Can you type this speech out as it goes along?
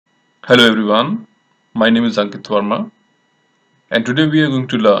Hello everyone, my name is Ankit Verma and today we are going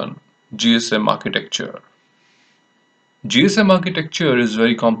to learn GSM architecture. GSM architecture is a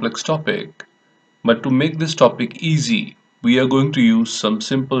very complex topic, but to make this topic easy, we are going to use some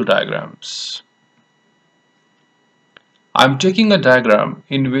simple diagrams. I am taking a diagram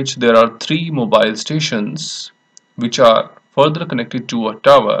in which there are three mobile stations which are further connected to a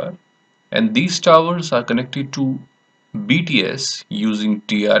tower, and these towers are connected to BTS using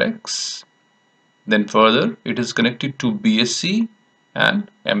TRX. Then further it is connected to BSC and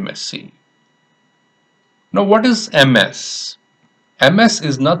MSC. Now what is MS? MS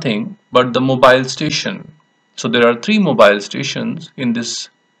is nothing but the mobile station. So there are three mobile stations in this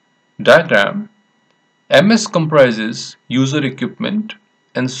diagram. MS comprises user equipment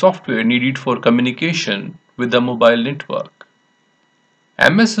and software needed for communication with the mobile network.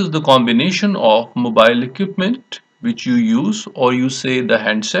 MS is the combination of mobile equipment which you use, or you say the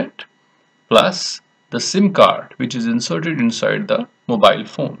handset, plus the SIM card which is inserted inside the mobile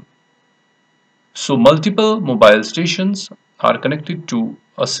phone. So multiple mobile stations are connected to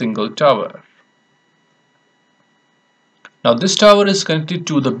a single tower. Now this tower is connected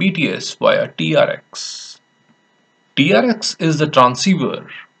to the BTS via TRX. TRX is the transceiver.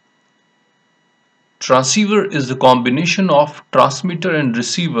 Transceiver is the combination of transmitter and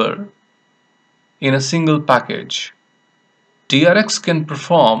receiver in a single package. TRX can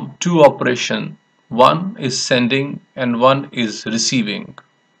perform two operations. One is sending and one is receiving.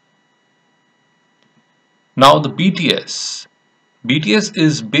 Now the BTS. BTS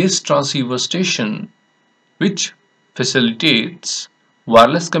is base transceiver station which facilitates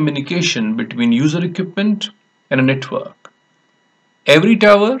wireless communication between user equipment and a network. Every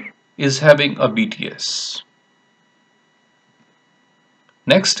tower is having a BTS.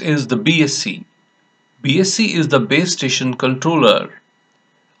 Next is the BSC. BSC is the base station controller.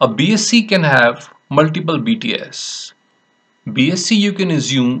 A BSC can have multiple BTS. BSC you can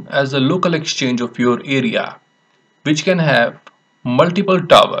assume as a local exchange of your area, which can have multiple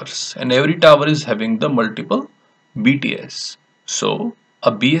towers, and every tower is having the multiple BTS. So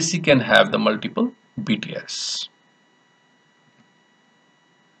a BSC can have the multiple BTS.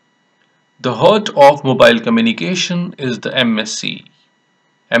 The heart of mobile communication is the MSC.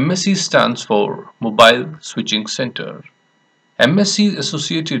 MSC stands for Mobile Switching Center. MSC is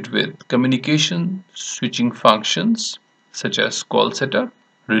associated with communication switching functions such as call setup,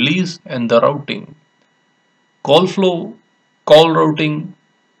 release, and the routing. Call flow, call routing,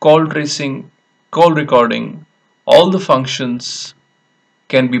 call tracing, call recording, all the functions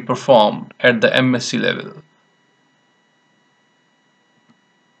can be performed at the MSC level.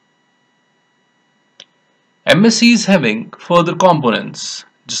 MSC is having further components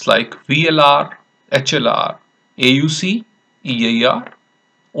just like VLR, HLR, AuC, EIR,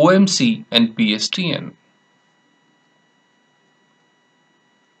 OMC, and PSTN.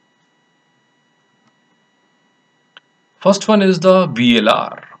 First one is the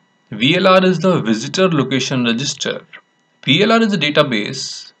VLR. VLR is the Visitor Location Register. VLR is a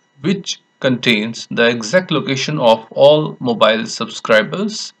database which contains the exact location of all mobile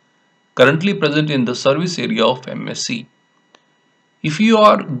subscribers currently present in the service area of MSC. If you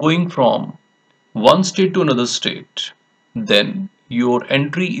are going from one state to another state, then your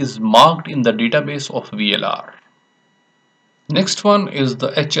entry is marked in the database of VLR. Next one is the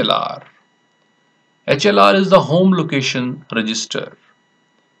HLR. HLR is the Home Location Register.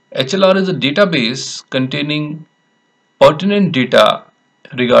 HLR is a database containing pertinent data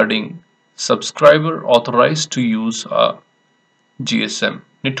regarding subscriber authorized to use a GSM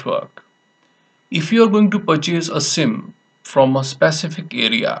network. If you are going to purchase a SIM from a specific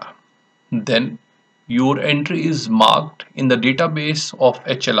area, then your entry is marked in the database of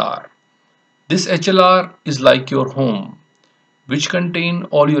HLR. This HLR is like your home, which contain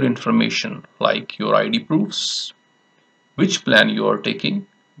all your information like your ID proofs, which plan you are taking,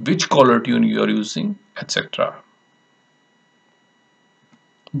 which caller tune you are using, etc.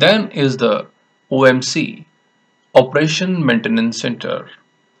 Then is the OMC, Operation Maintenance Center.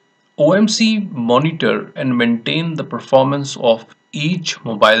 OMC monitor and maintain the performance of each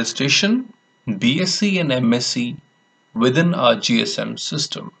mobile station, BSC and MSC within our GSM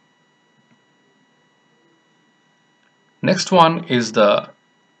system. Next one is the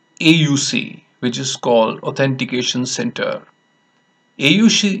AuC, which is called Authentication Center.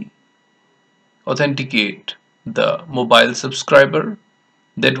 AuC authenticate the mobile subscriber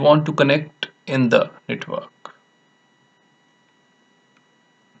that want to connect in the network.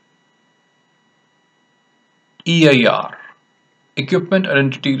 EIR, Equipment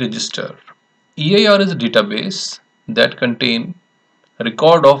Identity Register. EIR is a database that contain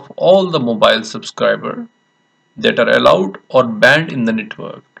record of all the mobile subscribers that are allowed or banned in the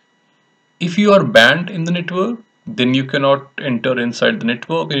network. If you are banned in the network, then you cannot enter inside the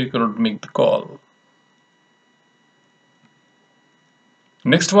network and you cannot make the call.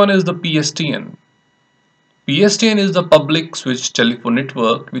 Next one is the PSTN. PSTN is the public switch telephone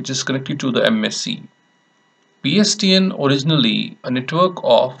network which is connected to the MSC. PSTN originally a network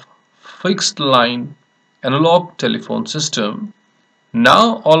of fixed line analog telephone system,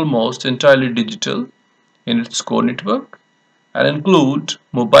 now almost entirely digital in its core network, and include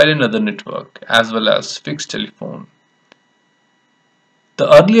mobile and other network as well as fixed telephone.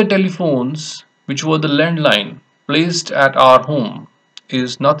 The earlier telephones, which were the landline placed at our home,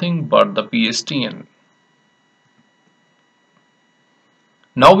 is nothing but the PSTN.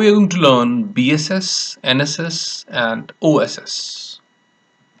 Now we are going to learn BSS, NSS and OSS.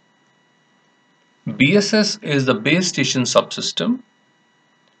 BSS is the base station subsystem.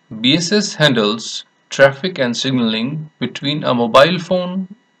 BSS handles traffic and signaling between a mobile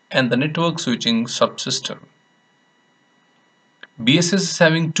phone and the network switching subsystem. BSS is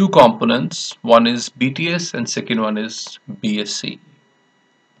having two components, one is BTS and second one is BSC.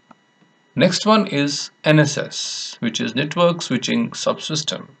 Next one is NSS, which is network switching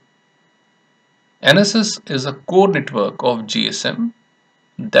subsystem. NSS is a core network of GSM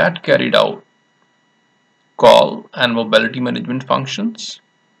that carried out call and mobility management functions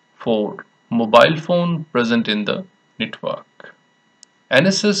for mobile phone present in the network.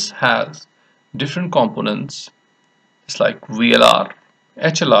 NSS has different components. It's like VLR,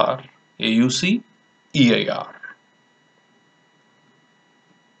 HLR, AuC, EIR.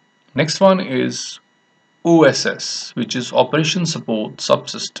 Next one is OSS, which is Operation Support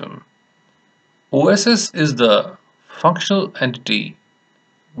Subsystem. OSS is the functional entity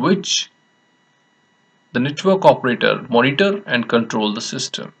which the network operator monitor and control the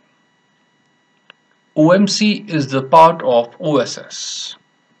system. OMC is the part of OSS.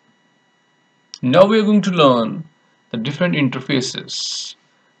 Now we are going to learn the different interfaces.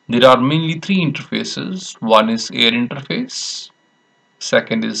 There are mainly three interfaces. One is air interface,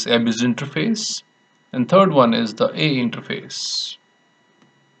 second is ABS interface, and third one is the A interface.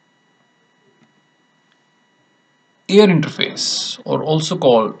 Air interface, or also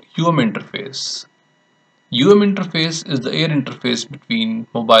called interface. interface is the air interface between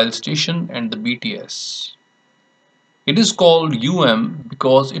mobile station and the BTS. It is called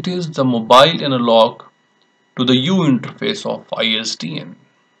because it is the mobile analog to the U interface of PSTN.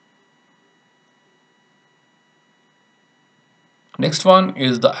 Next one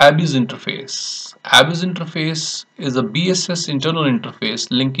is the ABS interface. ABS interface is a BSS internal interface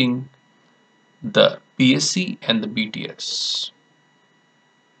linking the BSC and the BTS.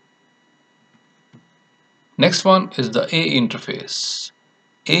 Next one is the A interface.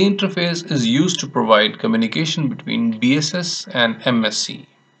 A interface is used to provide communication between BSS and MSC.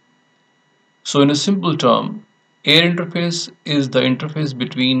 So in a simple term, air interface is the interface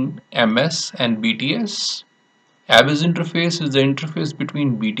between MS and BTS. ABS interface is the interface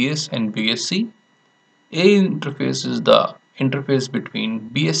between BTS and BSC. A interface is the interface between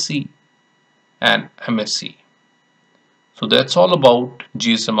BSC and MSC. So that's all about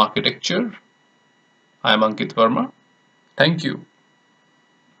GSM architecture. I am Ankit Verma. Thank you.